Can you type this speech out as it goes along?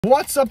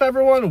What's up,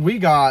 everyone? We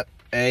got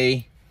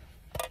a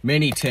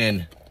mini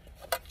tin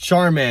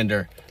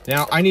Charmander.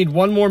 Now, I need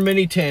one more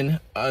mini tin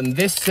on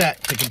this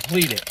set to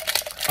complete it.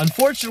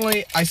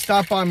 Unfortunately, I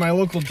stopped by my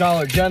local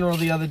Dollar General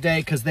the other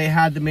day because they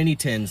had the mini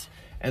tins,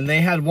 and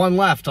they had one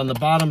left on the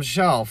bottom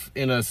shelf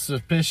in a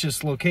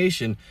suspicious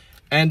location,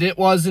 and it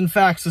was, in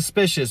fact,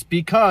 suspicious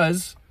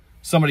because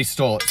somebody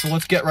stole it. So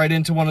let's get right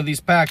into one of these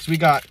packs. We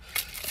got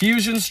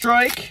Fusion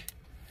Strike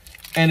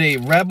and a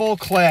Rebel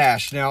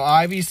Clash. Now,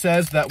 Ivy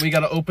says that we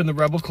got to open the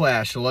Rebel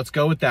Clash, so let's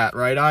go with that.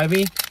 Right,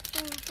 Ivy?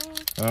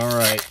 Mm-hmm. All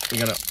right. We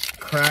got to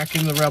crack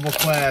in the Rebel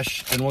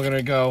Clash, and we're going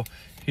to go,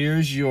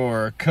 here's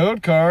your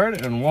code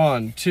card, and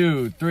 1,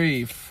 2,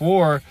 3,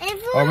 4.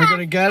 Are we going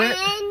to get it?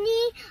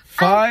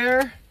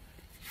 Fire.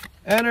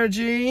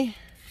 Energy.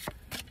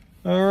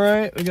 All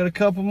right. We got a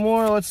couple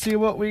more. Let's see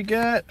what we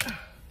get.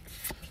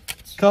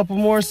 Couple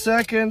more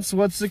seconds.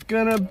 What's it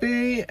gonna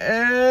be?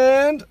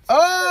 And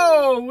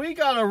oh, we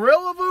got a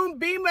Rillaboom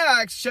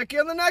B-Max. Check you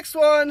on the next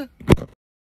one.